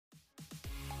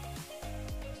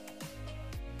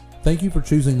Thank you for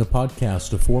choosing the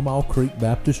podcast of 4 Mile Creek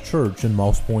Baptist Church in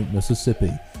Moss Point,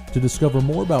 Mississippi. To discover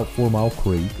more about 4 Mile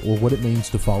Creek or what it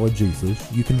means to follow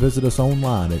Jesus, you can visit us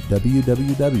online at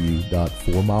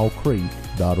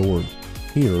www.4milecreek.org.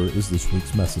 Here is this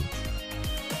week's message.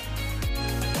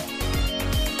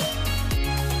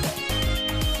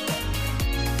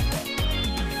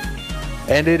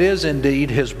 And it is indeed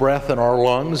His breath in our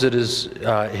lungs. It is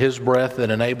His breath that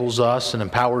enables us and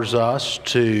empowers us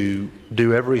to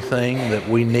do everything that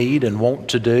we need and want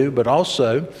to do, but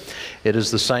also it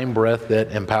is the same breath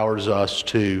that empowers us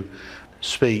to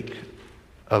speak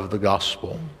of the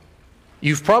gospel.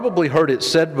 You've probably heard it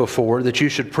said before that you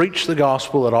should preach the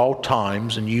gospel at all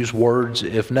times and use words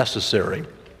if necessary.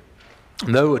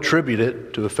 Though attribute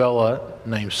it to a fellow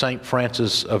named St.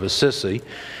 Francis of Assisi,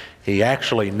 he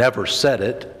actually never said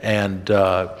it, and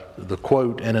the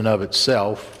quote in and of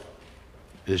itself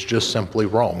is just simply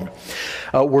wrong.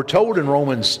 We're told in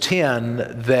Romans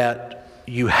 10 that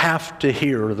you have to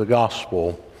hear the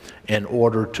gospel in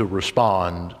order to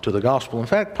respond to the gospel. In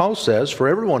fact, Paul says, for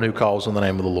everyone who calls on the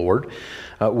name of the Lord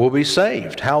will be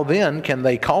saved. How then can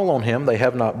they call on Him they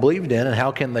have not believed in? And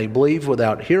how can they believe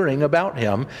without hearing about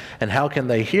Him? And how can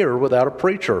they hear without a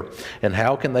preacher? And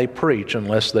how can they preach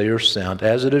unless they are sent?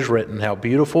 As it is written, how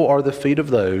beautiful are the feet of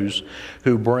those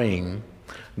who bring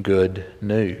good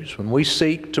news. When we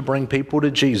seek to bring people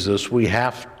to Jesus, we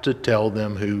have to tell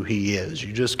them who He is.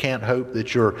 You just can't hope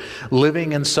that you're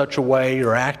living in such a way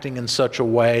or acting in such a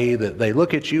way that they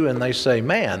look at you and they say,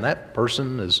 man, that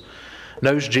person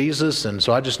knows Jesus, and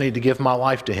so I just need to give my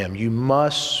life to Him. You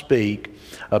must speak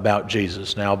about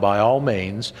Jesus. Now, by all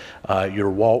means, your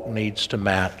walk needs to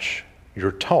match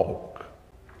your talk.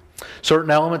 Certain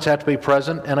elements have to be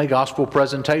present in a gospel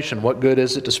presentation. What good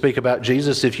is it to speak about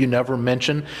Jesus if you never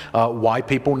mention why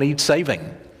people need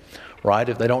saving? Right?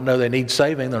 If they don't know they need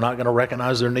saving, they're not going to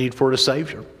recognize their need for a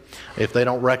Savior. If they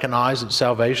don't recognize that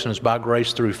salvation is by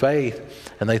grace through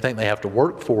faith, and they think they have to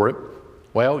work for it,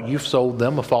 well, you've sold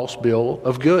them a false bill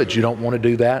of goods. You don't want to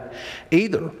do that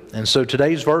either. And so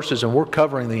today's verses, and we're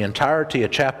covering the entirety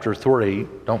of chapter 3.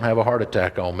 Don't have a heart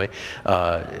attack on me.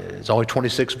 It's only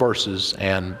 26 verses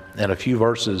and a few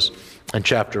verses in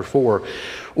chapter 4.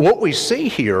 What we see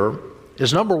here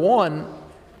is, number one,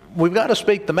 we've got to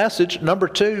speak the message. Number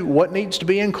two, what needs to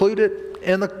be included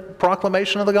in the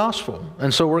proclamation of the gospel.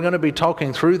 And so we're going to be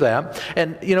talking through that.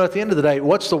 And, at the end of the day,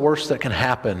 what's the worst that can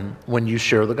happen when you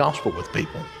share the gospel with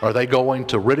people? Are they going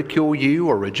to ridicule you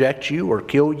or reject you or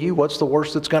kill you? What's the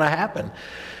worst that's going to happen?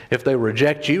 If they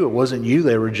reject you, it wasn't you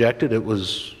they rejected, it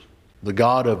was the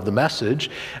God of the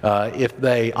message. If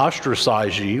they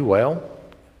ostracize you, well,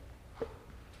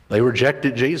 they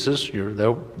rejected Jesus,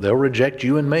 they'll reject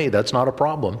you and me. That's not a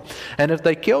problem. And if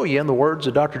they kill you, in the words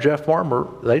of Dr. Jeff Farmer,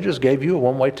 they just gave you a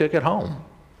one-way ticket home.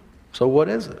 So what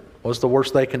is it? What's the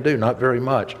worst they can do? Not very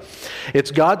much.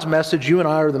 It's God's message. You and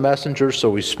I are the messengers, so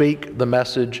we speak the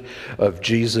message of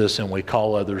Jesus and we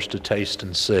call others to taste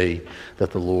and see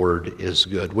that the Lord is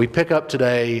good. We pick up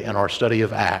today in our study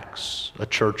of Acts, a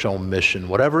church on mission.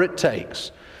 Whatever it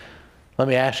takes. Let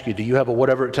me ask you, do you have a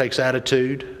whatever it takes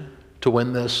attitude to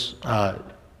win this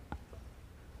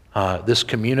this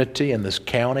community and this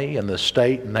county and this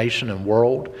state, nation, and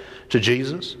world to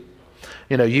Jesus?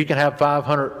 You can have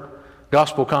 500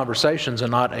 gospel conversations and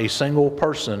not a single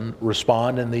person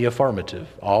respond in the affirmative.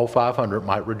 All 500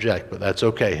 might reject, but that's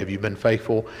okay. Have you been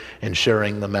faithful in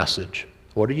sharing the message?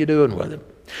 What are you doing with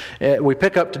it? We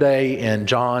pick up today in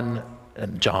John.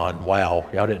 Wow,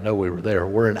 y'all didn't know we were there.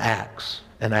 We're in Acts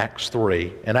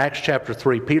 3. In Acts chapter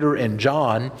 3, Peter and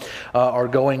John are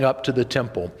going up to the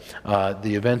temple.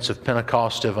 The events of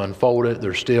Pentecost have unfolded.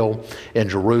 They're still in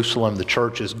Jerusalem. The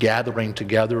church is gathering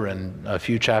together, and a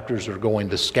few chapters are going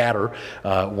to scatter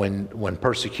when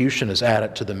persecution is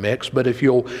added to the mix. But if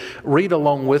you'll read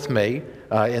along with me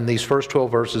in these first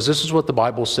 12 verses, this is what the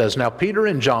Bible says. Now Peter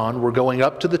and John were going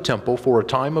up to the temple for a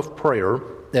time of prayer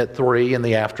at 3 in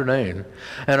the afternoon.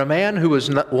 And a man who was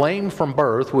lame from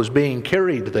birth was being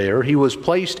carried there. He was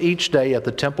placed each day at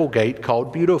the temple gate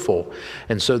called Beautiful,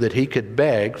 and so that he could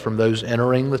beg from those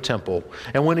entering the temple.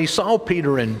 And when he saw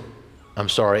Peter and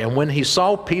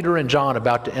John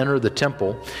about to enter the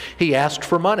temple, he asked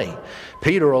for money.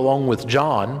 Peter, along with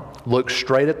John, looked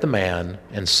straight at the man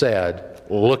and said,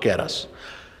 "Look at us."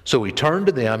 So he turned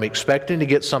to them, expecting to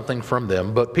get something from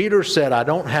them. But Peter said, "I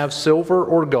don't have silver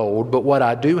or gold, but what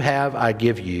I do have I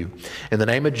give you. In the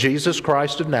name of Jesus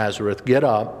Christ of Nazareth, get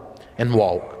up and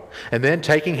walk." And then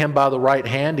taking him by the right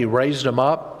hand, he raised him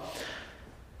up.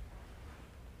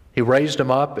 He raised him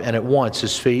up, and at once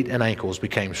his feet and ankles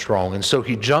became strong. And so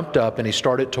he jumped up and he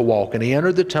started to walk. And he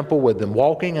entered the temple with them,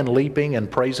 walking and leaping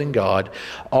and praising God.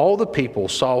 All the people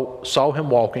saw him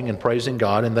walking and praising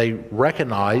God, and they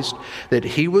recognized that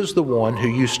he was the one who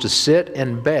used to sit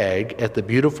and beg at the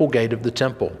beautiful gate of the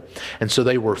temple. And so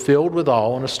they were filled with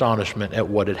awe and astonishment at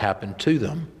what had happened to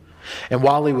them. And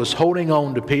while he was holding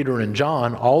on to Peter and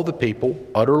John, all the people,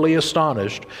 utterly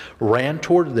astonished, ran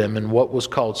toward them in what was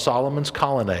called Solomon's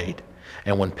colonnade.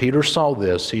 And when Peter saw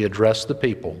this, he addressed the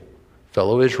people,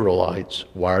 "Fellow Israelites,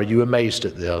 why are you amazed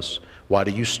at this? Why do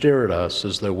you stare at us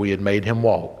as though we had made him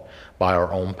walk by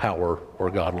our own power or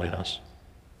godliness?"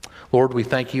 Lord, we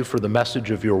thank you for the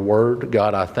message of your word.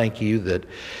 God, I thank you that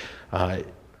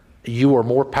you are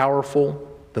more powerful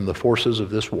than the forces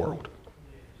of this world.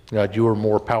 God, you are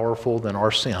more powerful than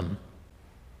our sin,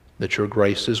 that your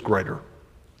grace is greater.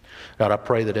 God, I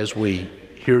pray that as we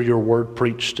hear your word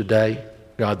preached today,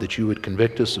 God, that you would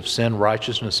convict us of sin,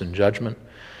 righteousness, and judgment,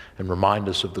 and remind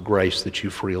us of the grace that you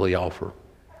freely offer.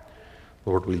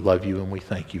 Lord, we love you and we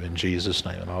thank you in Jesus'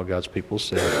 name. And all God's people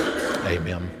said,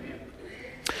 amen.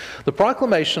 The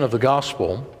proclamation of the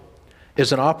gospel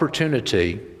is an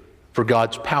opportunity for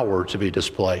God's power to be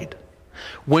displayed.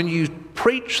 When you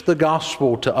preach the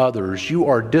gospel to others, you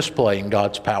are displaying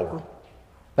God's power.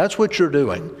 That's what you're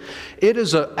doing. It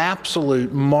is an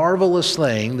absolute marvelous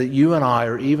thing that you and I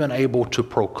are even able to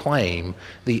proclaim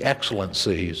the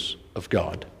excellencies of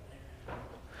God.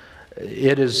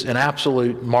 It is an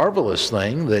absolute marvelous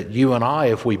thing that you and I,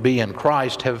 if we be in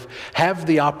Christ, have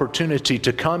the opportunity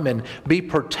to come and be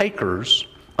partakers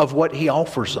of what He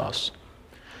offers us.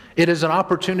 It is an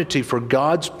opportunity for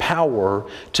God's power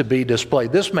to be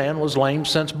displayed. This man was lame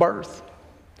since birth.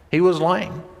 He was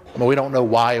lame. Well, we don't know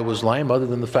why he was lame other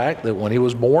than the fact that when he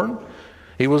was born,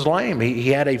 he was lame. He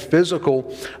had a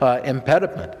physical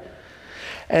impediment.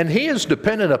 And he is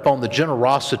dependent upon the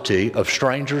generosity of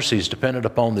strangers. He's dependent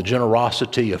upon the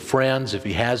generosity of friends, if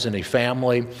he has any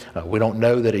family. We don't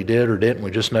know that he did or didn't.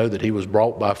 We just know that he was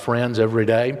brought by friends every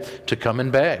day to come and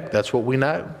beg. That's what we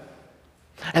know.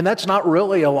 And that's not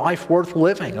really a life worth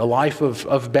living, a life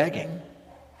of begging.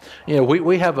 You know,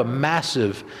 we have a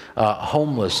massive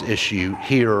homeless issue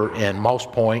here in Moss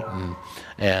Point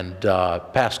and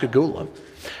Pascagoula.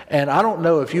 And I don't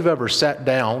know if you've ever sat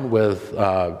down with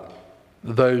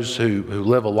those who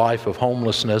live a life of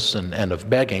homelessness and of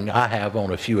begging. I have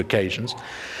on a few occasions.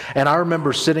 And I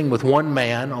remember sitting with one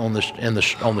man on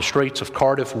the streets of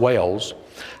Cardiff, Wales,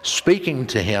 speaking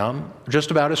to him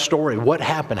just about his story. What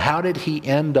happened? How did he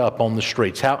end up on the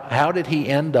streets? How did he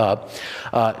end up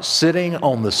sitting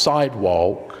on the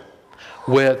sidewalk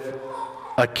with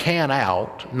a can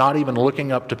out, not even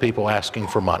looking up to people asking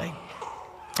for money?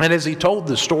 And as he told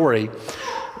the story,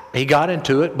 he got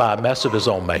into it by a mess of his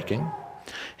own making.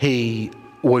 He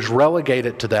was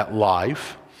relegated to that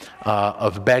life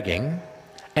of begging.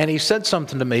 And he said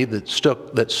something to me that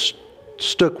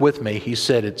stuck with me. He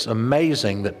said, "It's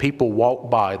amazing that people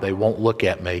walk by, they won't look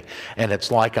at me, and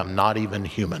it's like I'm not even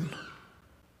human."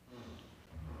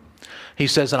 He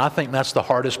says, and I think that's the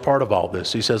hardest part of all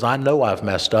this. He says, "I know I've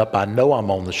messed up. I know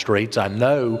I'm on the streets. I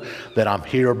know that I'm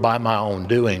here by my own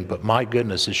doing, but my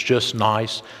goodness, it's just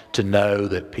nice to know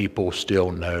that people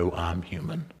still know I'm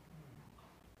human."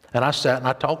 And I sat and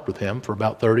I talked with him for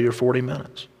about 30 or 40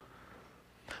 minutes.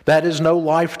 That is no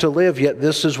life to live, yet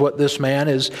this is what this man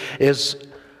is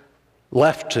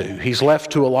left to. He's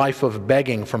left to a life of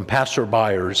begging from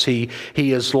passerbyers. He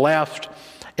is left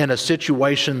in a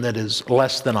situation that is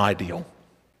less than ideal.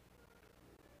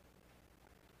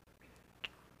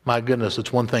 My goodness,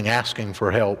 it's one thing asking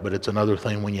for help, but it's another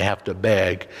thing when you have to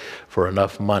beg for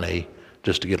enough money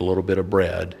just to get a little bit of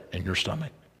bread in your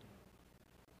stomach.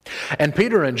 And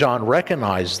Peter and John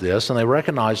recognized this, and they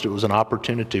recognized it was an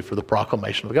opportunity for the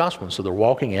proclamation of the gospel. And so they're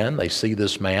walking in, they see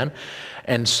this man,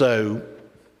 and so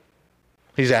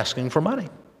he's asking for money.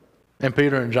 And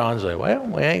Peter and John say, "Well,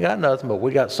 we ain't got nothing, but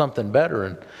we got something better."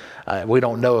 And we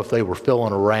don't know if they were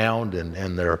filling around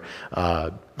and they're,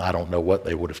 I don't know what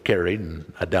they would have carried,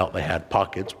 and I doubt they had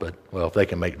pockets, but, well, if they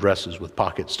can make dresses with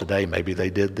pockets today, maybe they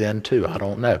did then too. I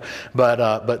don't know.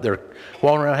 But they're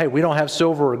walking around, "Hey, we don't have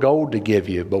silver or gold to give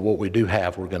you, but what we do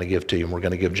have, we're going to give to you, and we're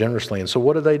going to give generously." And so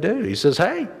what do? He says,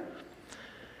 "Hey,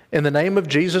 in the name of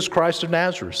Jesus Christ of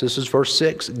Nazareth," this is verse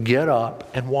 6, "get up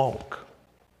and walk."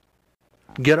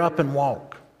 Get up and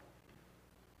walk.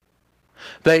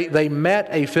 They met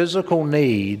a physical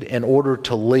need in order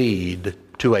to lead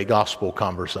to a gospel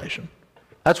conversation.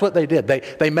 That's what they did.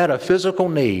 They met a physical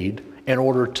need in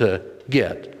order to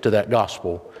get to that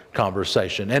gospel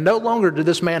conversation. And no longer did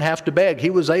this man have to beg. He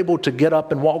was able to get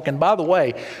up and walk. And by the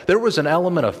way, there was an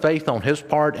element of faith on his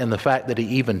part in the fact that he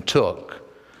even took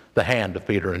the hand of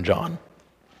Peter and John.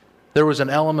 There was an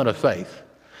element of faith.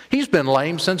 He's been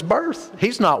lame since birth.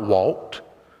 He's not walked.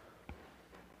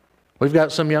 We've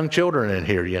got some young children in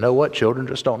here. You know what? Children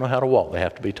just don't know how to walk. They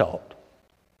have to be taught.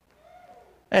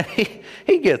 And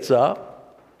he gets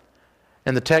up,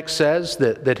 and the text says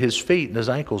that his feet and his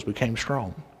ankles became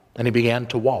strong, and he began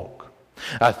to walk.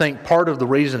 I think part of the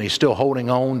reason he's still holding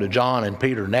on to John and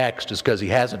Peter next is because he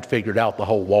hasn't figured out the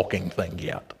whole walking thing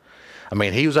yet. I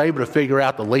mean, he was able to figure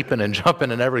out the leaping and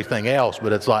jumping and everything else,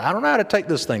 but it's like, I don't know how to take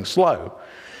this thing slow.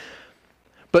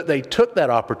 But they took that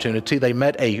opportunity. They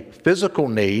met a physical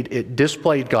need. It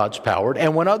displayed God's power.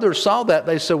 And when others saw that,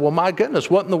 they said, well, my goodness,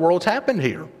 what in the world's happened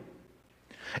here?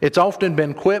 It's often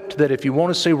been quipped that if you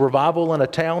want to see revival in a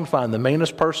town, find the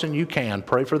meanest person you can,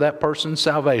 pray for that person's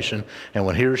salvation, and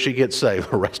when he or she gets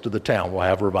saved, the rest of the town will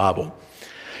have revival.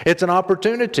 It's an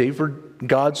opportunity for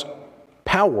God's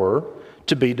power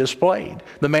to be displayed.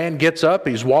 The man gets up,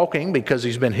 he's walking because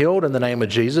he's been healed in the name of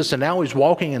Jesus, and now he's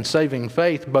walking in saving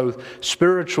faith both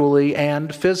spiritually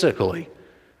and physically.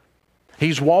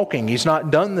 He's walking. He's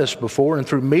not done this before, and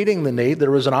through meeting the need,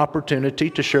 there is an opportunity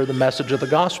to share the message of the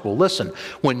gospel. Listen,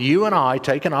 when you and I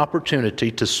take an opportunity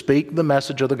to speak the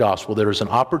message of the gospel, there is an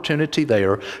opportunity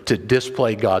there to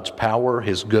display God's power,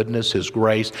 His goodness, His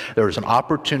grace. There is an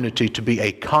opportunity to be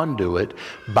a conduit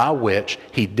by which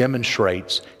He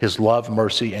demonstrates His love,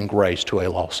 mercy, and grace to a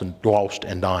lost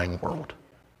and dying world.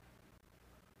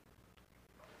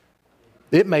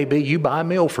 It may be you buy a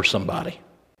meal for somebody.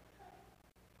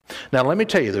 Now, let me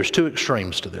tell you, there's two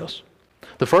extremes to this.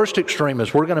 The first extreme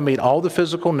is we're going to meet all the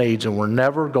physical needs and we're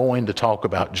never going to talk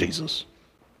about Jesus.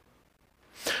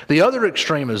 The other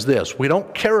extreme is this. We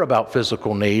don't care about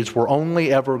physical needs. We're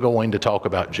only ever going to talk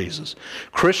about Jesus.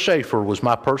 Chris Schaefer was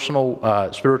my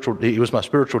he was my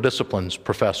spiritual disciplines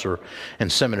professor in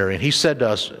seminary, and he said to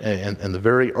us in the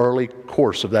very early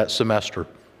course of that semester,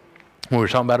 when we were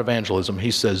talking about evangelism,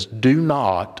 he says, do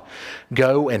not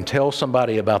go and tell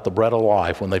somebody about the bread of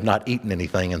life when they've not eaten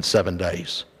anything in 7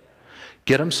 days.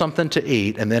 Get them something to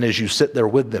eat, and then as you sit there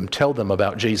with them, tell them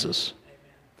about Jesus.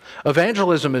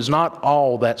 Evangelism is not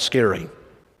all that scary.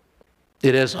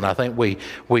 It isn't. I think we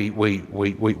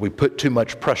put too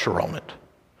much pressure on it.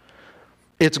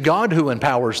 It's God who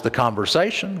empowers the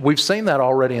conversation. We've seen that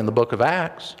already in the book of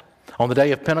Acts. On the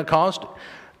day of Pentecost,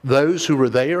 those who were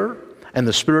there, and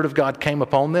the Spirit of God came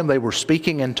upon them. They were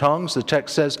speaking in tongues, the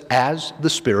text says, as the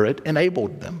Spirit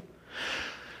enabled them.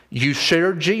 You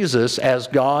share Jesus as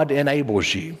God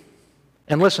enables you.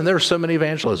 And listen, there are so many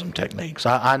evangelism techniques.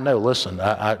 I know, listen,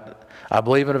 I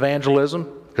believe in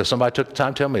evangelism because somebody took the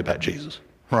time to tell me about Jesus.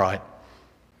 Right.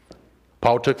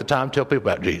 Paul took the time to tell people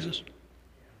about Jesus.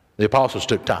 The apostles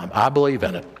took time. I believe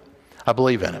in it. I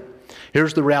believe in it.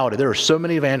 Here's the reality. There are so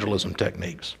many evangelism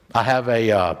techniques. I have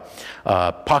a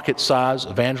pocket-size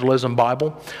evangelism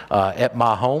Bible at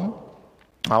my home.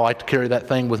 I like to carry that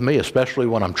thing with me, especially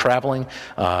when I'm traveling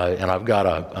and I've got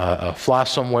to fly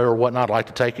somewhere or whatnot. I like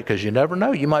to take it because you never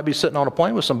know. You might be sitting on a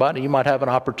plane with somebody. You might have an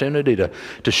opportunity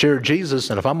to share Jesus.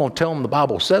 And if I'm going to tell them the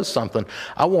Bible says something,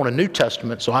 I want a New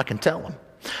Testament so I can tell them.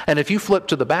 And if you flip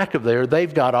to the back of there,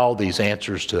 they've got all these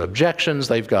answers to objections.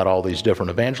 They've got all these different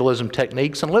evangelism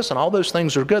techniques. And listen, all those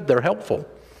things are good. They're helpful.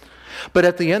 But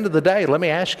at the end of the day, let me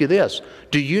ask you this.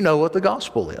 Do you know what the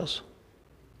gospel is?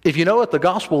 If you know what the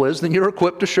gospel is, then you're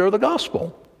equipped to share the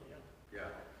gospel.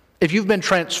 If you've been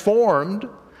transformed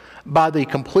by the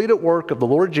completed work of the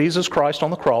Lord Jesus Christ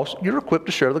on the cross, you're equipped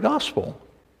to share the gospel.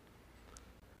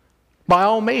 By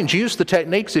all means, use the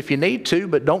techniques if you need to,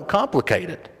 but don't complicate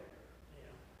it.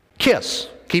 KISS.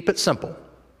 Keep it simple.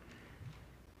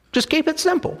 Just keep it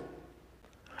simple.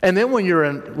 And then when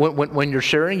you're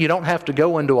sharing, you don't have to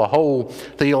go into a whole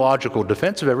theological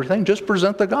defense of everything. Just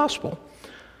present the gospel.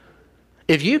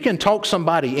 If you can talk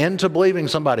somebody into believing,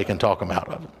 somebody can talk them out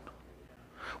of it.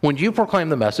 When you proclaim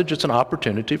the message, it's an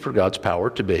opportunity for God's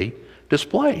power to be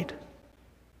displayed.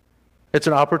 It's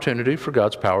an opportunity for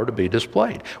God's power to be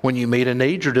displayed. When you meet a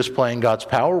need, you're displaying God's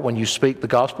power. When you speak the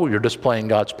gospel, you're displaying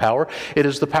God's power. It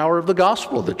is the power of the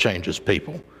gospel that changes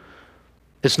people.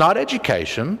 It's not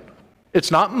education. It's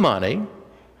not money.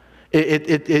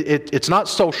 It's not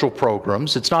social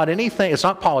programs. It's not anything. It's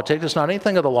not politics. It's not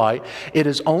anything of the like. It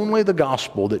is only the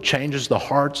gospel that changes the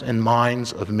hearts and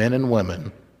minds of men and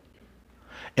women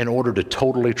in order to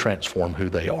totally transform who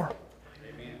they are.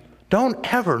 Amen.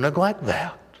 Don't ever neglect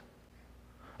that.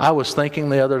 I was thinking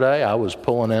the other day, I was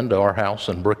pulling into our house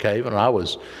in Brookhaven, and I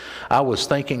was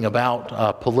thinking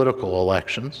about political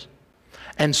elections.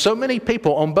 And so many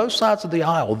people on both sides of the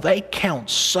aisle, they count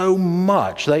so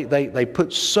much. They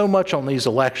put so much on these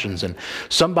elections. And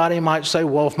somebody might say,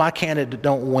 well, if my candidate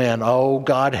don't win, oh,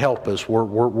 God help us,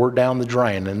 we're down the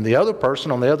drain. And the other person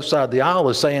on the other side of the aisle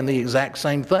is saying the exact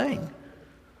same thing.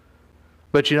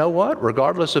 But you know what?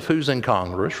 Regardless of who's in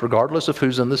Congress, regardless of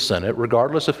who's in the Senate,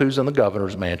 regardless of who's in the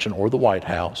governor's mansion or the White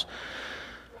House,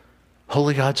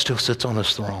 Holy God still sits on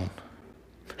his throne.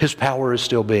 His power is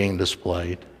still being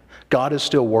displayed. God is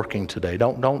still working today.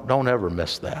 Don't ever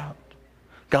miss that.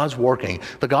 God's working.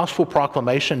 The gospel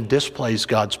proclamation displays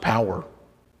God's power.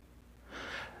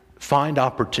 Find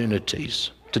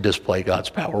opportunities to display God's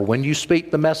power. When you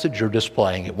speak the message, you're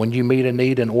displaying it. When you meet a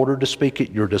need in order to speak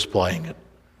it, you're displaying it.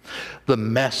 The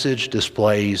message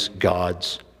displays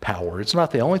God's power. It's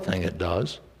not the only thing it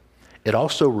does. It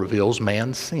also reveals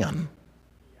man's sin.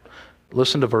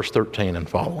 Listen to verse 13 and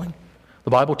following.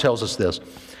 The Bible tells us this.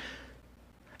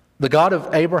 The God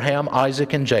of Abraham,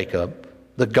 Isaac, and Jacob,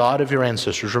 the God of your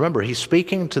ancestors. Remember, he's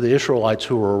speaking to the Israelites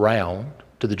who were around,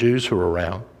 to the Jews who were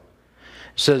around.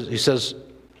 He says,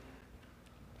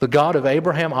 the God of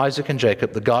Abraham, Isaac, and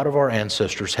Jacob, the God of our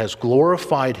ancestors, has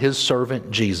glorified his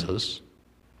servant Jesus.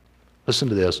 Listen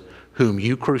to this, whom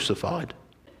you crucified.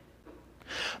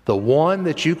 The one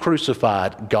that you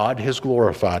crucified, God has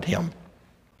glorified him.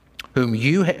 Whom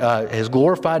you has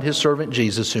glorified his servant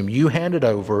Jesus, whom you handed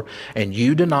over and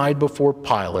you denied before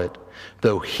Pilate,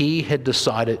 though he had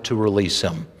decided to release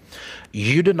him.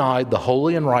 You denied the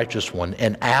holy and righteous one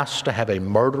and asked to have a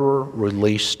murderer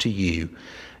released to you.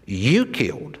 You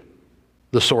killed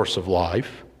the source of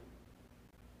life,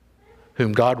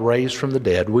 whom God raised from the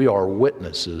dead. We are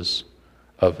witnesses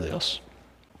of this.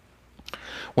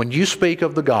 When you speak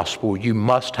of the gospel, you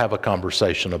must have a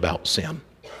conversation about sin.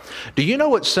 Do you know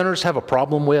what sinners have a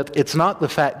problem with? It's not the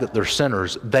fact that they're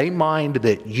sinners. They mind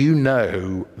that you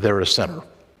know they're a sinner.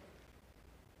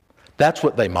 That's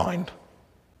what they mind.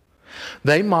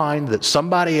 They mind that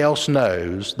somebody else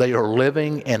knows they are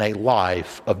living in a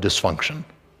life of dysfunction.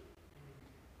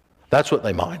 That's what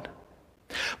they mind.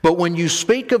 But when you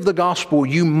speak of the gospel,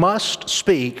 you must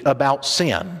speak about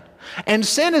sin. And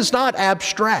sin is not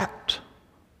abstract.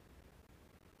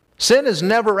 Sin is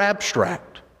never abstract.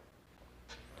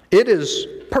 It is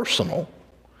personal.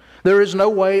 There is no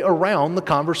way around the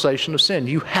conversation of sin.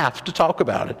 You have to talk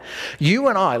about it. You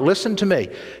and I, listen to me,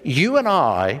 you and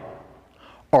I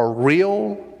are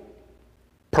real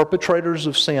perpetrators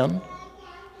of sin.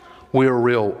 We are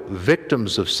real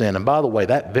victims of sin. And by the way,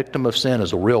 that victim of sin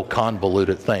is a real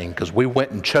convoluted thing because we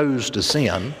went and chose to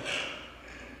sin.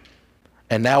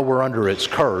 And now we're under its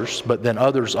curse, but then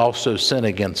others also sin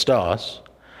against us.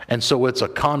 And so it's a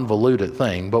convoluted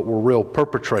thing, but we're real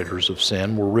perpetrators of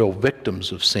sin. We're real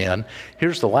victims of sin.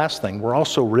 Here's the last thing. We're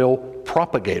also real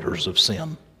propagators of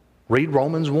sin. Read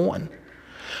Romans 1.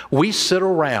 We sit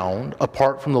around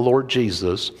apart from the Lord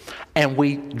Jesus and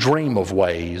we dream of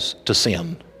ways to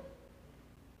sin.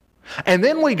 And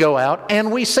then we go out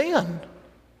and we sin.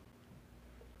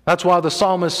 That's why the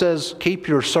psalmist says, keep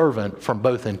your servant from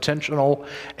both intentional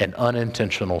and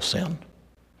unintentional sin.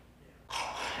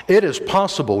 It is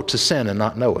possible to sin and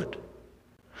not know it.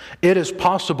 It is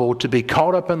possible to be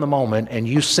caught up in the moment and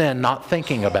you sin not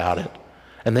thinking about it,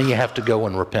 and then you have to go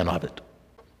and repent of it.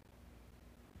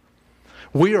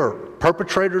 We are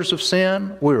perpetrators of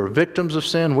sin. We are victims of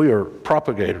sin. We are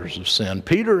propagators of sin.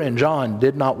 Peter and John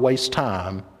did not waste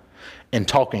time in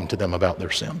talking to them about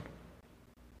their sin.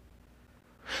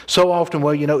 So often,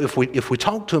 well, you know, if we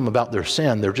talk to them about their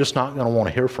sin, they're just not going to want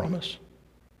to hear from us.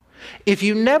 If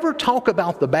you never talk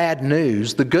about the bad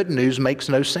news, the good news makes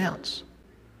no sense.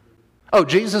 Oh,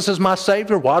 Jesus is my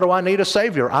Savior. Why do I need a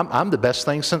Savior? I'm the best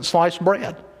thing since sliced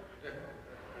bread.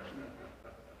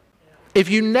 If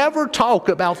you never talk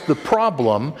about the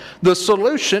problem, the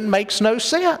solution makes no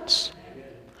sense.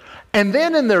 And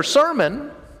then in their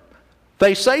sermon,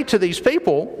 they say to these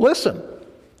people, listen,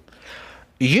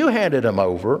 you handed him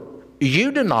over,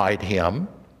 you denied him,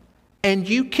 and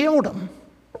you killed him.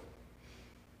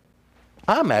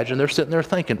 I imagine they're sitting there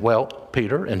thinking, well,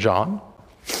 Peter and John,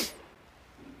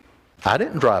 I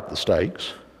didn't drive the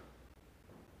stakes.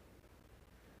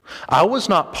 I was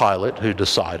not Pilate who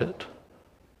decided.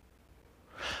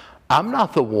 I'm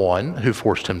not the one who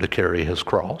forced him to carry his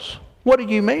cross. What do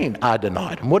you mean I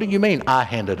denied him? What do you mean I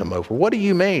handed him over? What do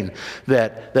you mean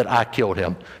that I killed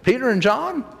him? Peter and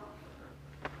John,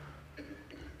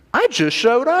 I just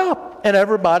showed up and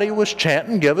everybody was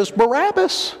chanting, give us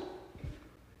Barabbas.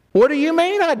 What do you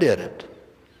mean I did it?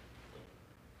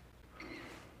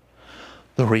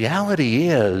 The reality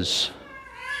is,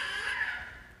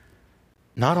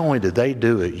 not only did they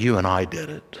do it, you and I did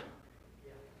it.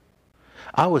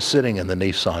 I was sitting in the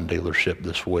Nissan dealership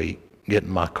this week getting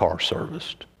my car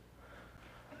serviced,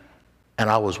 and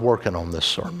I was working on this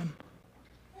sermon,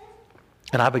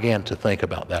 and I began to think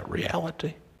about that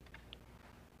reality.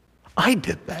 I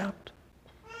did that.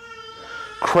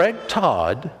 Craig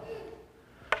Todd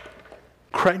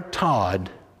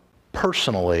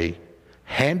personally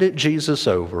handed Jesus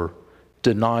over,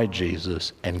 denied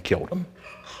Jesus, and killed him.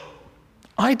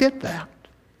 I did that.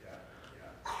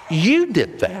 You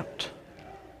did that.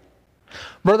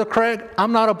 Brother Craig,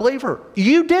 I'm not a believer.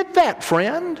 You did that,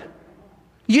 friend.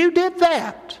 You did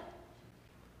that.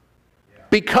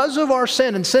 Because of our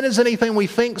sin, and sin is anything we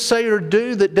think, say, or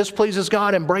do that displeases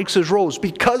God and breaks His rules.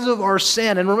 Because of our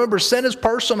sin, and remember, sin is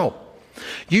personal.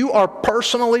 You are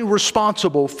personally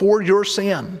responsible for your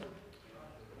sin.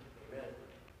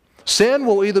 Sin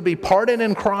will either be pardoned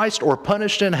in Christ or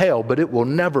punished in hell, but it will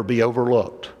never be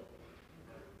overlooked.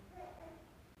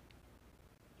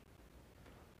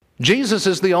 Jesus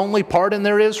is the only pardon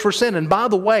there is for sin. And by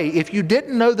the way, if you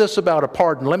didn't know this about a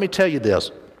pardon, let me tell you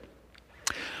this.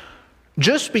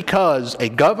 Just because a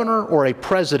governor or a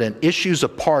president issues a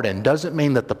pardon doesn't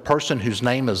mean that the person whose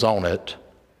name is on it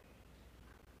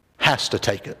has to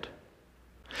take it.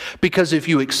 Because if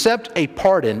you accept a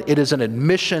pardon, it is an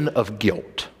admission of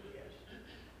guilt.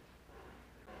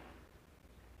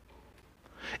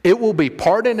 It will be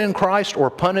pardoned in Christ or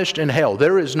punished in hell.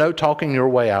 There is no talking your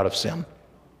way out of sin.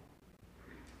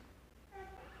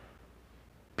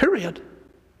 Period.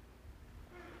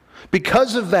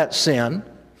 Because of that sin,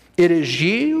 it is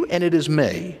you and it is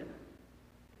me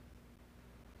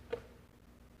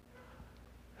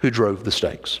who drove the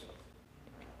stakes.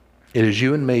 It is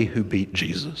you and me who beat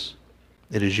Jesus.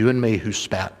 It is you and me who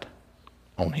spat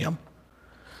on Him.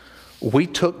 We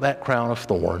took that crown of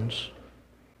thorns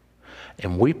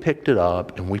and we picked it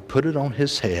up and we put it on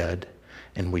His head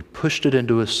and we pushed it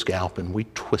into His scalp and we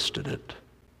twisted it.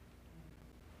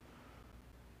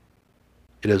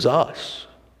 It is us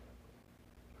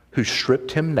who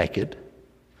stripped Him naked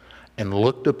and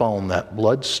looked upon that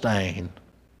blood-stained,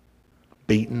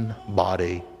 beaten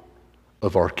body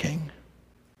of our King.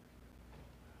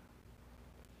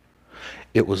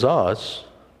 It was us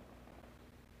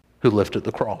who lifted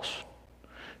the cross.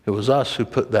 It was us who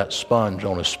put that sponge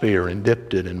on a spear and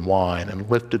dipped it in wine and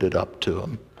lifted it up to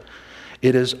Him.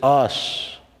 It is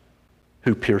us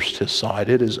who pierced His side.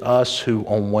 It is us who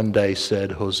on one day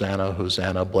said, Hosanna,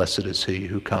 Hosanna, blessed is he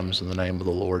who comes in the name of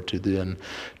the Lord, to then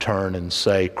turn and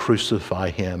say,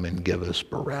 crucify Him and give us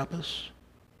Barabbas.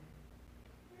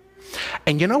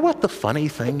 And you know what the funny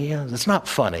thing is? It's not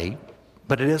funny,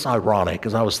 but it is ironic,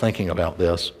 as I was thinking about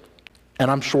this,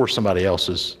 and I'm sure somebody else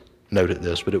has noted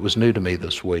this, but it was new to me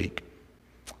this week.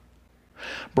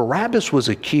 Barabbas was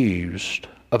accused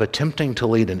of attempting to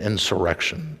lead an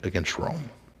insurrection against Rome.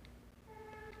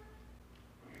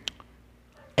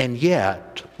 And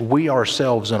yet, we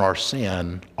ourselves in our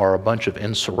sin are a bunch of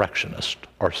insurrectionists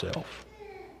ourselves.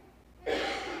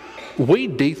 We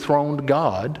dethroned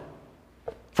God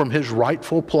from His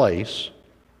rightful place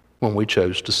when we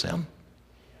chose to sin.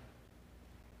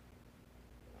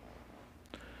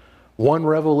 One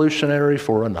revolutionary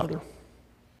for another.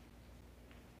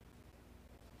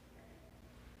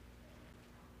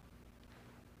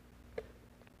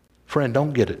 Friend,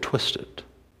 don't get it twisted.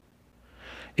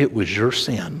 It was your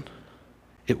sin.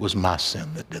 It was my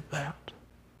sin that did that.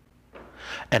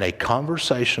 And a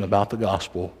conversation about the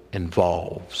gospel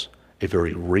involves a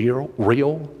very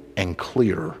real and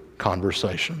clear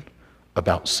conversation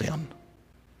about sin.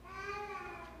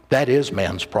 That is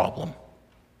man's problem.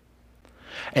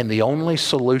 And the only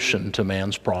solution to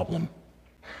man's problem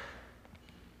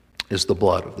is the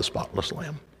blood of the spotless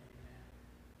Lamb.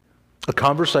 A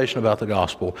conversation about the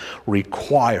gospel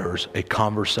requires a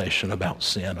conversation about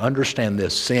sin. Understand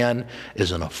this, sin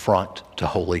is an affront to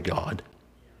holy God.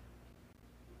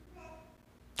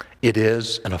 It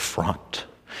is an affront.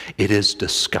 It is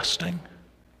disgusting.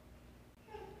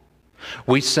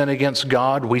 We sin against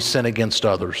God, we sin against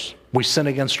others. We sin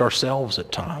against ourselves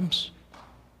at times.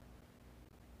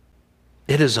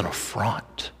 It is an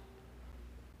affront.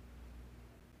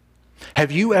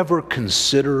 Have you ever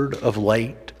considered of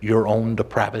late your own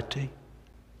depravity?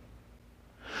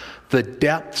 The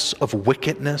depths of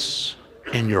wickedness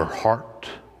in your heart?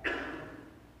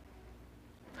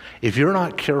 If you're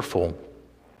not careful,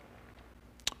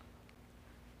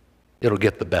 it'll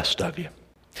get the best of you.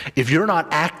 If you're not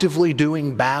actively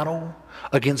doing battle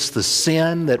against the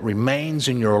sin that remains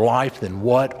in your life, then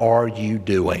what are you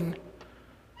doing?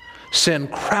 Sin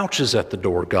crouches at the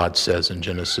door, God says in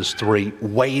Genesis 3,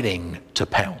 waiting to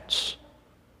pounce.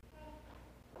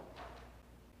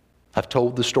 I've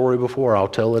told the story before, I'll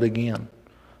tell it again.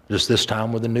 just this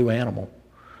time with a new animal.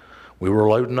 We were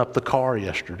loading up the car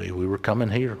yesterday. We were coming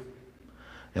here,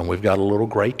 and we've got a little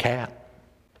gray cat,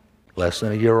 less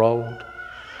than a year old,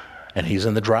 and he's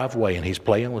in the driveway, and he's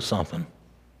playing with something.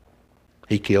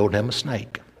 He killed him a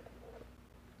snake.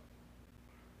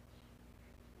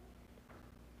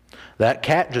 That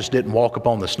cat just didn't walk up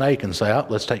on the snake and say, oh,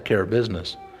 let's take care of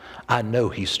business. I know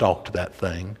he stalked that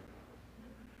thing.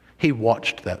 He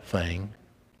watched that thing.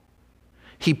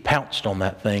 He pounced on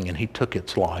that thing and he took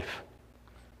its life.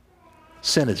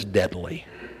 Sin is deadly.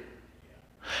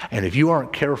 And if you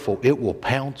aren't careful, it will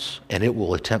pounce and it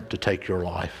will attempt to take your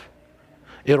life.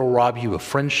 It'll rob you of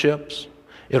friendships.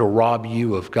 It'll rob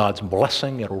you of God's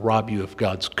blessing. It'll rob you of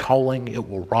God's calling. It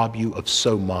will rob you of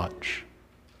so much.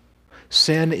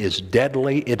 Sin is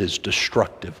deadly. It is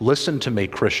destructive. Listen to me,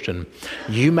 Christian.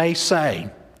 You may say,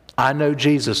 I know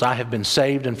Jesus. I have been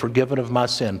saved and forgiven of my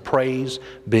sin. Praise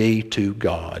be to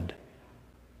God.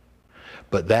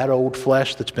 But that old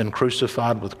flesh that's been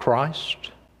crucified with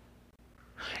Christ,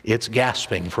 it's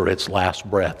gasping for its last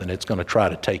breath, and it's going to try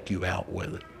to take you out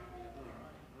with it.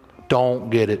 Don't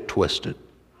get it twisted.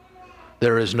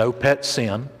 There is no pet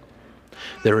sin.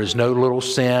 There is no little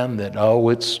sin that, oh,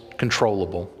 it's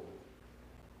controllable.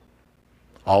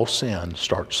 All sin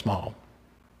starts small.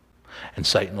 And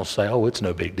Satan will say, oh, it's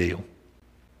no big deal.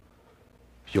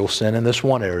 If you'll sin in this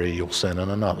one area, you'll sin in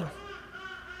another.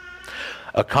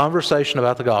 A conversation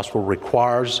about the gospel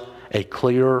requires a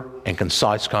clear and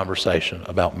concise conversation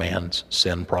about man's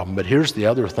sin problem. But here's the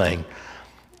other thing.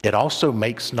 It also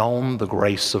makes known the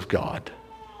grace of God.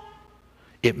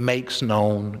 It makes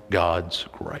known God's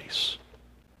grace.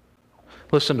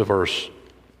 Listen to verse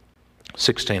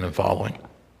 16 and following.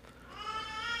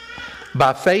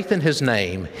 By faith in his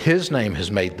name has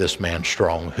made this man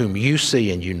strong, whom you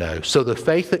see and you know. So the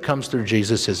faith that comes through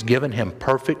Jesus has given him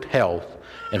perfect health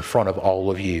in front of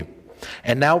all of you.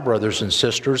 And now, brothers and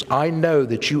sisters, I know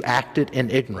that you acted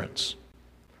in ignorance.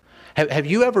 Have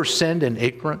you ever sinned in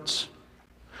ignorance?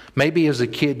 Maybe as a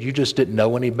kid you just didn't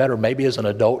know any better. Maybe as an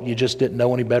adult you just didn't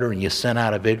know any better and you sinned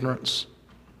out of ignorance.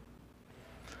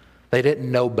 They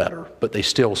didn't know better, but they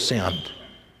still sinned.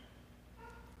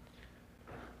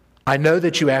 I know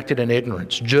that you acted in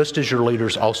ignorance, just as your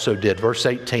leaders also did. Verse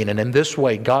 18, and in this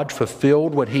way God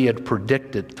fulfilled what he had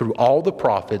predicted through all the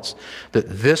prophets, that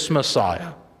this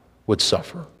Messiah would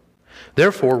suffer.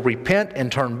 Therefore, repent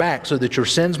and turn back so that your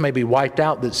sins may be wiped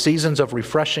out, that seasons of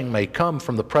refreshing may come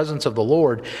from the presence of the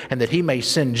Lord, and that he may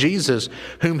send Jesus,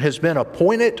 whom has been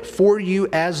appointed for you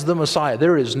as the Messiah.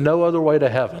 There is no other way to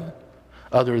heaven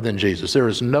other than Jesus. There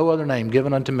is no other name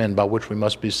given unto men by which we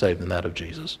must be saved than that of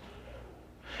Jesus.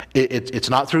 It's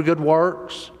not through good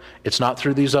works. It's not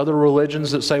through these other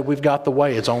religions that say we've got the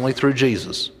way. It's only through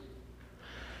Jesus.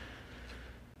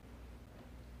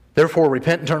 Therefore,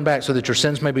 repent and turn back so that your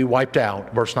sins may be wiped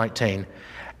out. Verse 19.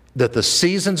 That the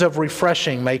seasons of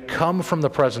refreshing may come from the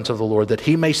presence of the Lord, that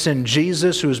he may send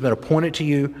Jesus, who has been appointed to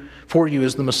you for you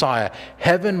as the Messiah.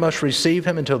 Heaven must receive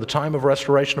him until the time of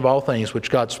restoration of all things, which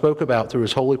God spoke about through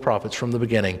his holy prophets from the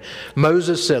beginning.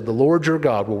 Moses said, the Lord your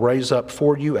God will raise up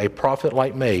for you a prophet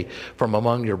like me from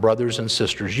among your brothers and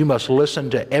sisters. You must listen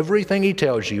to everything he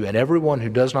tells you, and everyone who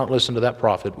does not listen to that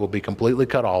prophet will be completely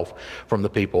cut off from the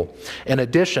people. In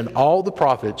addition, all the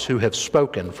prophets who have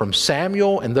spoken, from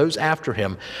Samuel and those after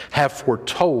him, have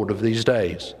foretold of these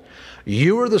days.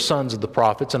 You are the sons of the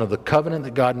prophets and of the covenant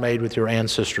that God made with your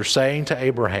ancestors, saying to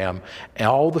Abraham,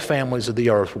 all the families of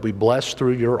the earth will be blessed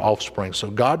through your offspring.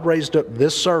 So God raised up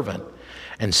this servant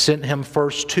and sent him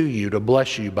first to you to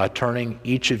bless you by turning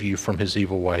each of you from his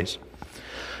evil ways.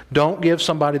 Don't give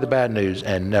somebody the bad news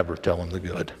and never tell them the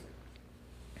good.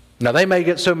 Now, they may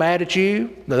get so mad at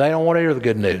you that they don't want to hear the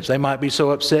good news. They might be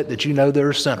so upset that you know they're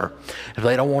a sinner. If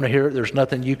they don't want to hear it, there's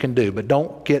nothing you can do. But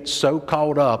don't get so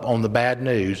caught up on the bad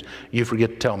news, you forget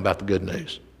to tell them about the good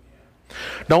news.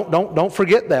 Don't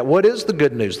forget that. What is the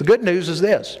good news? The good news is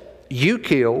this. You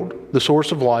killed the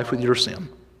source of life with your sin.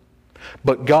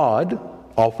 But God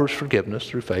offers forgiveness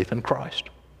through faith in Christ.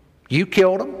 You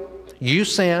killed him. You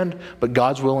sinned, but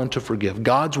God's willing to forgive.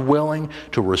 God's willing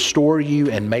to restore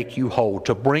you and make you whole,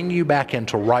 to bring you back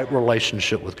into right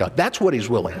relationship with God. That's what he's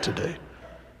willing to do.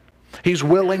 He's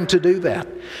willing to do that.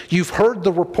 You've heard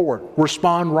the report.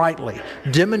 Respond rightly.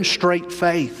 Demonstrate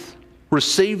faith.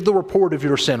 Receive the report of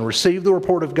your sin. Receive the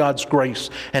report of God's grace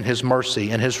and his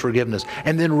mercy and his forgiveness.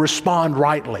 And then respond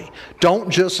rightly. Don't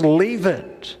just leave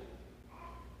it.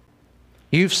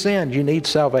 You've sinned. You need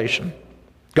salvation.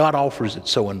 God offers it,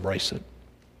 so embrace it.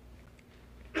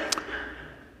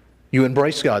 You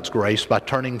embrace God's grace by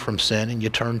turning from sin and you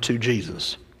turn to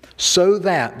Jesus, so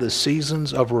that the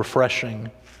seasons of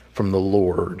refreshing from the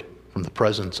Lord, from the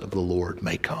presence of the Lord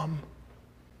may come.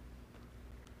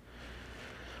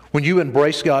 When you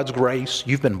embrace God's grace,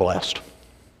 you've been blessed.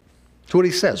 That's what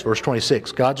he says, verse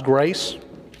 26.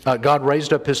 God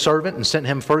raised up his servant and sent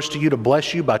him first to you to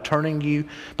bless you by turning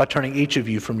each of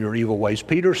you from your evil ways.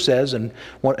 Peter says in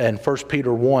 1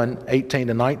 Peter 1, 18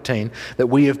 to 19, that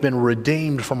we have been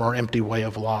redeemed from our empty way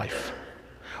of life.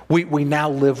 We now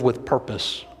live with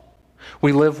purpose.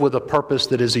 We live with a purpose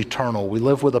that is eternal. We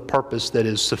live with a purpose that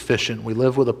is sufficient. We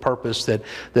live with a purpose that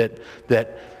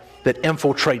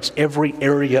infiltrates every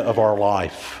area of our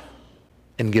life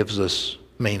and gives us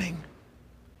meaning.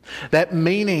 That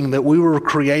meaning that we were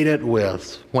created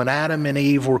with when Adam and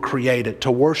Eve were created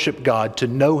to worship God, to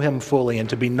know Him fully, and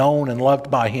to be known and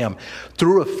loved by Him.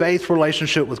 Through a faith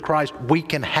relationship with Christ, we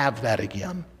can have that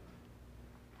again.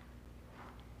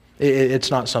 It's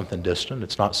not something distant.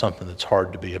 It's not something that's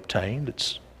hard to be obtained.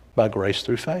 It's by grace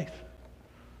through faith.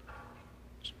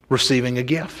 It's receiving a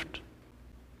gift.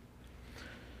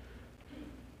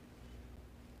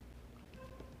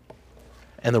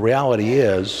 And the reality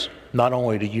is, not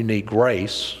only do you need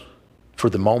grace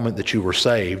for the moment that you were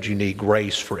saved, you need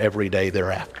grace for every day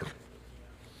thereafter.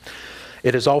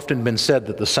 It has often been said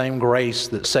that the same grace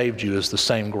that saved you is the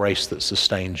same grace that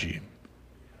sustains you.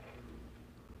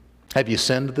 Have you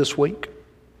sinned this week?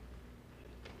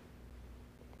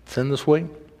 Sinned this week?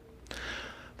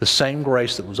 The same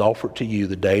grace that was offered to you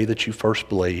the day that you first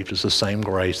believed is the same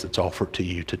grace that's offered to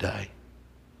you today.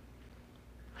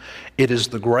 It is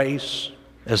the grace,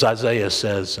 as Isaiah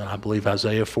says, and I believe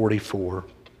Isaiah 44,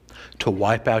 to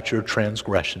wipe out your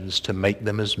transgressions, to make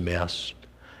them as mist.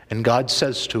 And God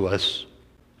says to us,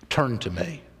 turn to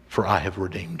me, for I have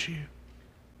redeemed you.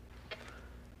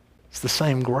 It's the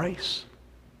same grace.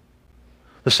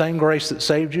 The same grace that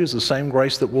saved you is the same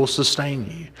grace that will sustain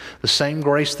you. The same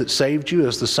grace that saved you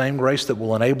is the same grace that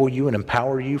will enable you and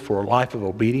empower you for a life of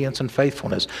obedience and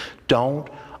faithfulness. Don't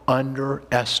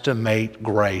underestimate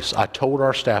grace. I told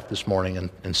our staff this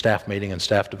morning in staff meeting and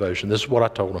staff devotion, this is what I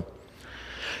told them.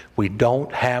 We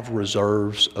don't have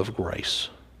reserves of grace.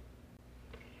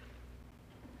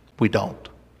 We don't.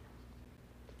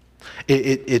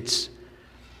 It's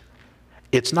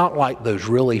not like those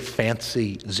really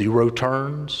fancy zero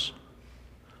turns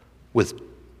with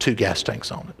 2 gas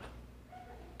tanks on it.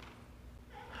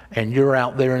 And you're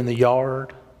out there in the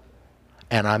yard,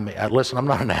 and listen, I'm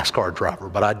not a NASCAR driver,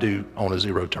 but I do own a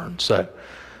zero turn, so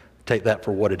take that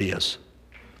for what it is.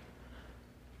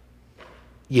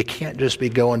 You can't just be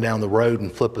going down the road and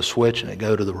flip a switch and it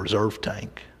go to the reserve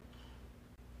tank.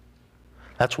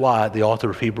 That's why the author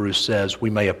of Hebrews says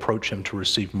we may approach Him to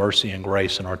receive mercy and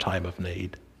grace in our time of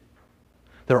need.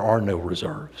 There are no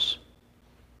reserves.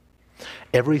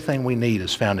 Everything we need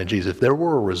is found in Jesus. If there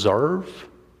were a reserve,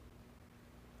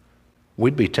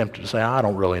 we'd be tempted to say, I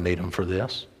don't really need Him for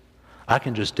this. I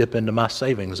can just dip into my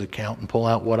savings account and pull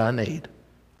out what I need.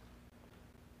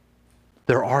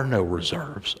 There are no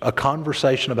reserves. A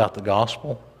conversation about the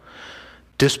gospel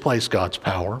displays God's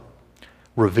power,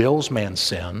 reveals man's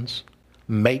sins,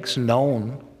 makes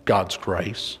known God's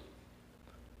grace.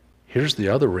 Here's the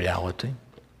other reality.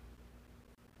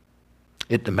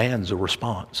 It demands a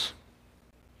response.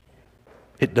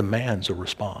 It demands a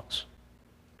response.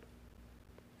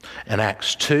 In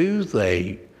Acts 2,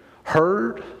 they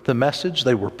heard the message,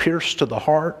 they were pierced to the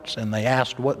heart, and they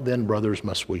asked, what then, brothers,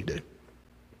 must we do?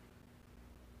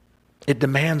 It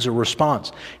demands a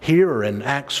response. Here in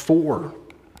Acts 4,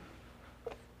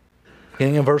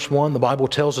 beginning in verse 1, the Bible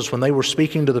tells us when they were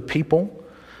speaking to the people,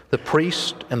 the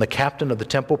priest and the captain of the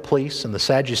temple police and the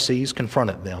Sadducees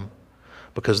confronted them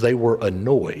because they were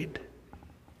annoyed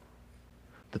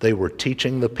that they were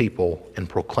teaching the people and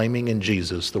proclaiming in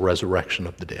Jesus the resurrection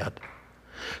of the dead.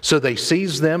 So they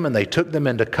seized them and they took them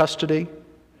into custody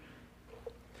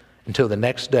until the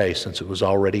next day, since it was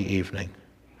already evening.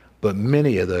 But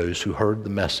many of those who heard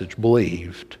the message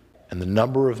believed, and the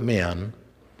number of men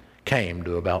came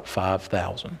to about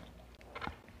 5,000.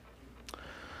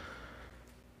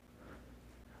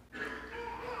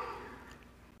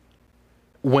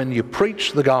 When you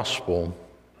preach the gospel,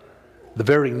 the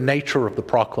very nature of the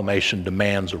proclamation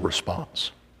demands a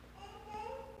response.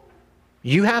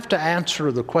 You have to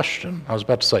answer the question. I was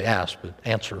about to say ask, but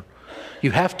answer.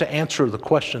 You have to answer the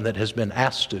question that has been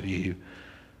asked of you.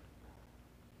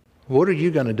 What are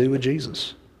you going to do with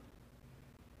Jesus?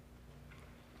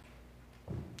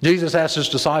 Jesus asked His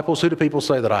disciples, who do people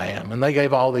say that I am? And they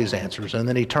gave all these answers. And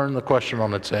then He turned the question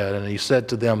on its head and He said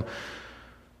to them,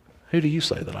 who do you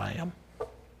say that I am?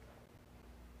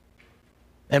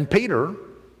 And Peter,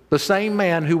 the same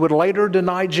man who would later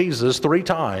deny Jesus 3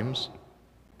 times,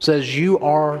 says you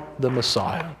are the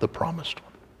Messiah, the promised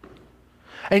one.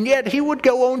 And yet he would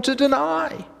go on to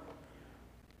deny.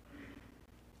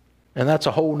 And that's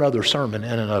a whole nother sermon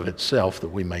in and of itself that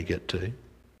we may get to.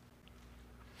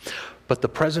 But the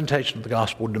presentation of the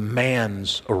gospel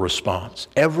demands a response.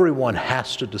 Everyone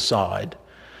has to decide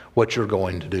what you're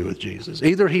going to do with Jesus.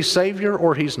 Either he's Savior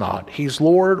or he's not. He's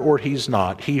Lord or he's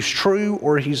not. He's true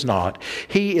or he's not.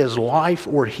 He is life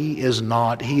or he is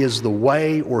not. He is the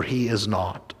way or he is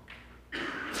not.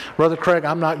 Brother Craig,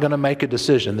 I'm not going to make a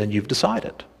decision. Then you've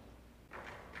decided.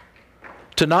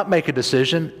 To not make a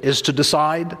decision is to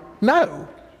decide no.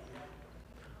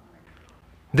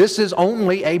 This is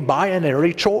only a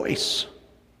binary choice.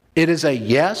 It is a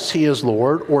yes, he is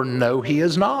Lord, or no, he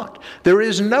is not. There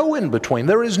is no in between.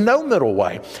 There is no middle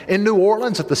way. In New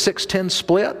Orleans at the 6-10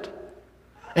 split,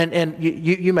 and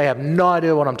you may have no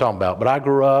idea what I'm talking about, but I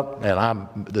grew up,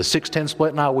 and the 6-10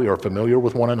 split and I, we are familiar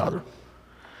with one another.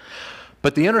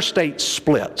 But the interstate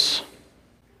splits.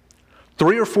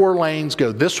 3 or 4 lanes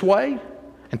go this way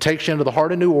and takes you into the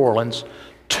heart of New Orleans.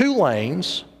 2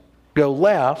 lanes go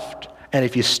left, and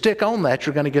if you stick on that,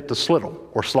 you're going to get to Slittle,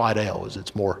 or Slidell as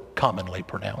it's more commonly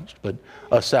pronounced. But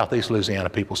us Southeast Louisiana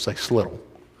people say Slittle.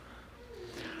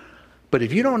 But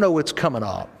if you don't know what's coming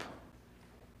up,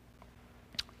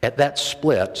 at that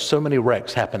split, so many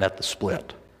wrecks happen at the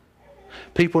split.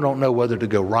 People don't know whether to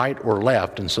go right or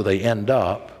left, and so they end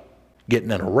up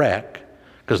getting in a wreck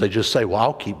because they just say, well,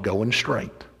 I'll keep going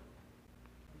straight.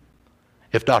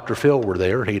 If Dr. Phil were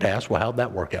there, he'd ask, well, how'd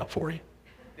that work out for you?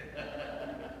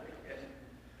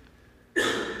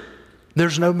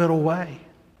 There's no middle way.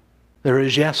 There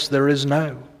is yes, there is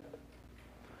no.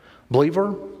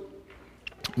 Believer,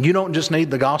 you don't just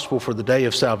need the gospel for the day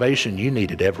of salvation, you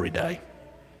need it every day.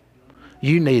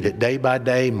 You need it day by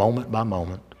day, moment by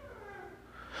moment.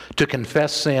 To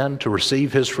confess sin, to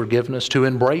receive his forgiveness, to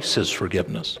embrace his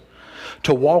forgiveness,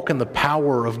 to walk in the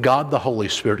power of God the Holy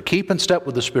Spirit. Keep in step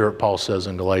with the Spirit, Paul says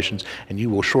in Galatians, and you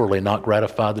will surely not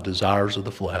gratify the desires of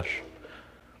the flesh.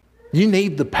 You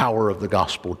need the power of the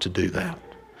gospel to do that.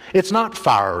 It's not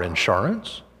fire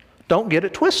insurance. Don't get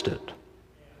it twisted.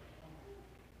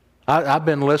 I've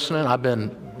been listening. I've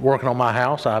been working on my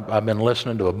house. I've been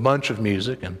listening to a bunch of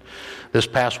music. And this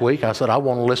past week I said, I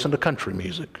want to listen to country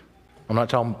music. I'm not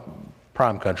talking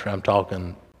prime country. I'm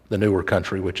talking the newer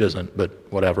country, which isn't, but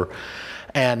whatever.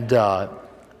 And, I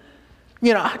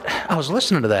was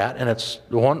listening to that, and it's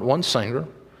one singer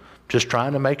just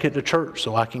trying to make it to church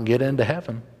so I can get into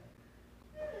heaven.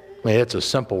 I mean, it's a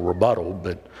simple rebuttal,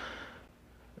 but,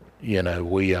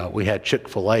 we had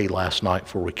Chick-fil-A last night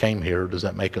before we came here. Does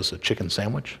that make us a chicken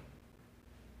sandwich?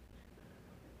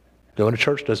 Going to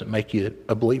church doesn't make you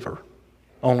a believer.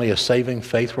 Only a saving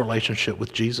faith relationship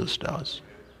with Jesus does.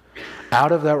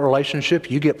 Out of that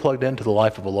relationship, you get plugged into the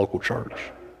life of a local church.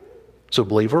 So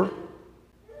believer,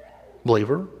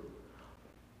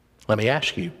 let me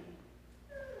ask you,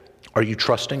 are you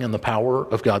trusting in the power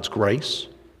of God's grace?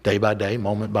 Day by day,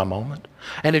 moment by moment.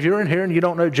 And if you're in here and you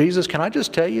don't know Jesus, can I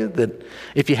just tell you that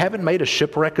if you haven't made a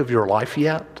shipwreck of your life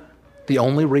yet, the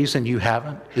only reason you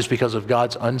haven't is because of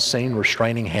God's unseen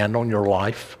restraining hand on your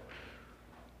life.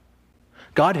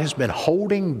 God has been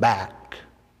holding back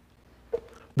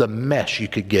the mess you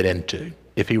could get into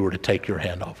if he were to take your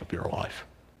hand off of your life.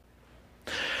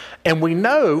 And we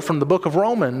know from the book of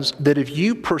Romans that if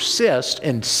you persist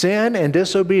in sin and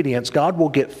disobedience, God will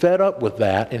get fed up with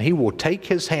that and he will take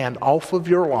his hand off of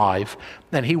your life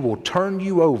and he will turn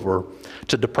you over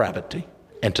to depravity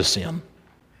and to sin.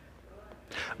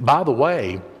 By the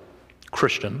way,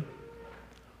 Christian,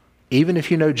 even if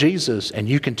you know Jesus and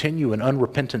you continue in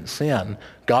unrepentant sin,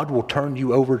 God will turn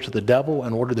you over to the devil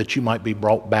in order that you might be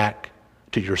brought back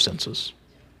to your senses.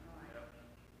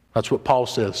 That's what Paul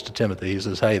says to Timothy. He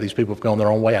says, hey, these people have gone their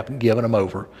own way. I've given them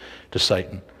over to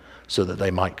Satan so that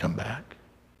they might come back.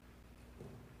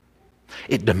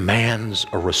 It demands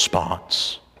a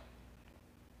response.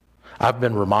 I've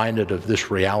been reminded of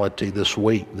this reality this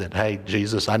week that, hey,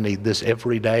 Jesus, I need this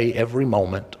every day, every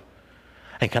moment.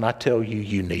 And can I tell you,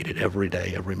 you need it every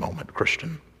day, every moment,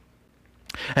 Christian.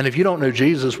 And if you don't know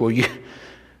Jesus, well, you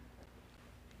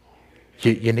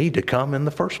need to come in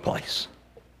the first place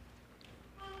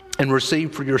and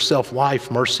receive for yourself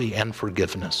life, mercy, and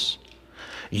forgiveness.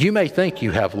 You may think you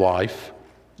have life.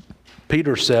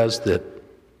 Peter says that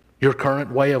your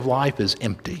current way of life is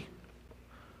empty.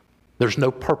 There's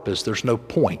no purpose, there's no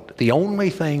point. The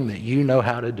only thing that you know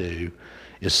how to do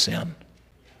is sin.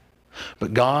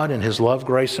 But God in his love,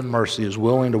 grace, and mercy is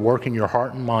willing to work in your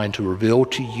heart and mind to reveal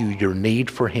to you your need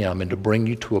for him and to bring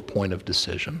you to a point of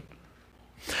decision.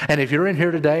 And if you're in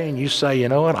here today and you say, you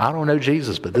know what, I don't know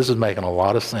Jesus, but this is making a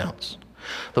lot of sense.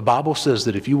 The Bible says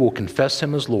that if you will confess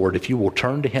him as Lord, if you will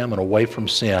turn to him and away from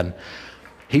sin,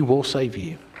 he will save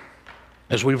you.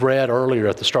 As we've read earlier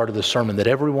at the start of this sermon, that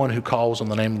everyone who calls on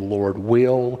the name of the Lord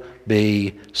will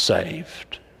be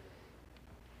saved.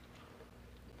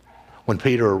 When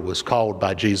Peter was called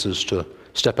by Jesus to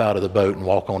step out of the boat and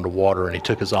walk onto water, and he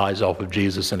took his eyes off of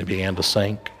Jesus and he began to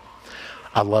sink,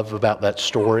 I love about that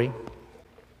story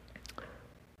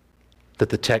that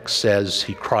the text says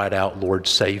he cried out, Lord,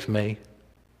 save me.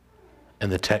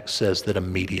 And the text says that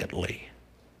immediately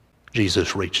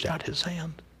Jesus reached out his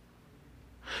hand.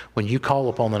 When you call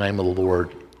upon the name of the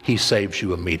Lord, he saves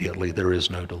you immediately. There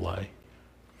is no delay.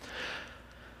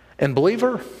 And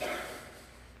believer,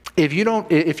 if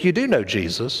you do know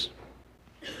Jesus,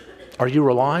 are you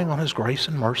relying on his grace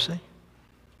and mercy?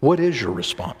 What is your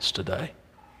response today?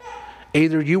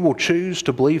 Either you will choose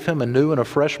to believe him a new and a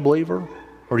fresh believer,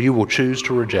 or you will choose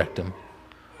to reject him.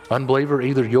 Unbeliever,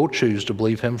 either you'll choose to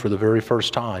believe him for the very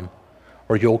first time,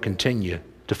 or you'll continue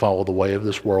to follow the way of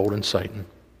this world and Satan.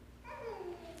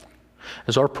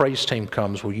 As our praise team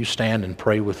comes, will you stand and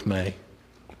pray with me?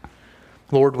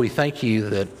 Lord, we thank you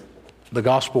that the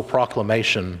gospel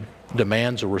proclamation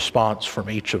demands a response from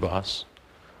each of us,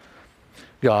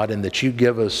 God, and that you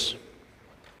give us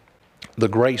the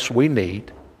grace we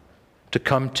need to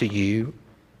come to you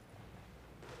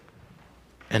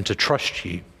and to trust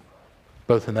you,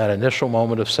 both in that initial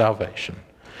moment of salvation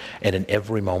and in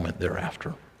every moment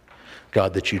thereafter.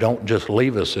 God, that you don't just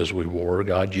leave us as we were.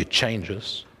 God, you change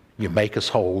us. You make us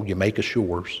whole. You make us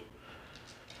yours.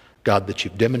 God, that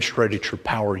you've demonstrated your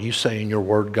power. You say in your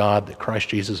word, God, that Christ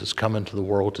Jesus has come into the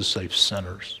world to save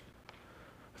sinners,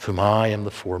 of whom I am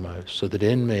the foremost, so that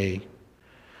in me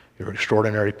your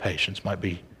extraordinary patience might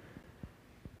be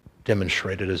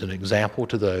demonstrated as an example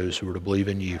to those who are to believe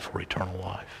in you for eternal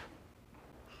life.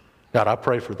 God, I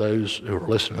pray for those who are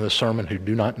listening to this sermon who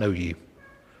do not know you.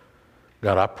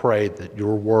 God, I pray that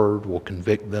your word will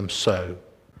convict them so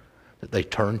that they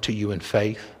turn to you in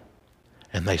faith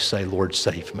and they say, Lord,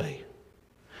 save me.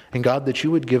 And God, that you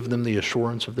would give them the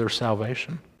assurance of their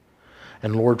salvation.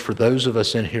 And Lord, for those of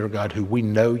us in here, God, who we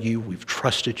know you, we've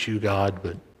trusted you, God,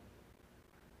 but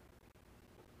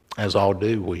as all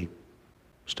do, we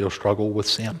still struggle with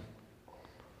sin.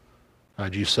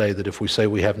 God, you say that if we say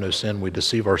we have no sin, we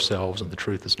deceive ourselves and the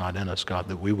truth is not in us, God,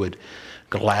 that we would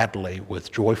gladly,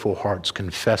 with joyful hearts,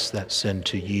 confess that sin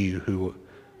to you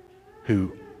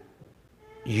who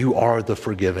you are the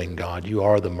forgiving God. You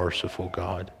are the merciful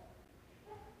God.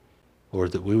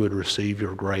 Lord, that we would receive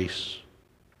your grace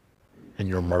and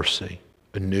your mercy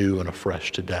anew and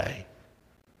afresh today.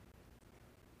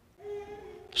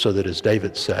 So that, as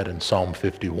David said in Psalm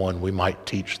 51, we might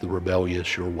teach the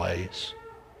rebellious your ways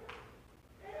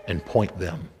and point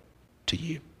them to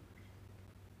you.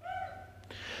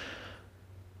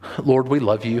 Lord, we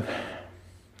love you,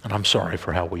 and I'm sorry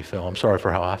for how we fell. I'm sorry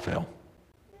for how I fell.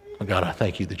 God, I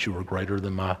thank you that you are greater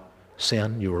than my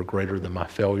sin. You are greater than my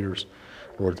failures.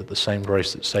 Lord, that the same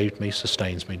grace that saved me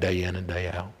sustains me day in and day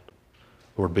out.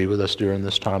 Lord, be with us during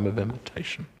this time of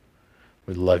invitation.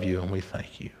 We love you and we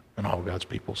thank you. And all God's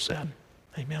people said,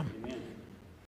 amen. Amen.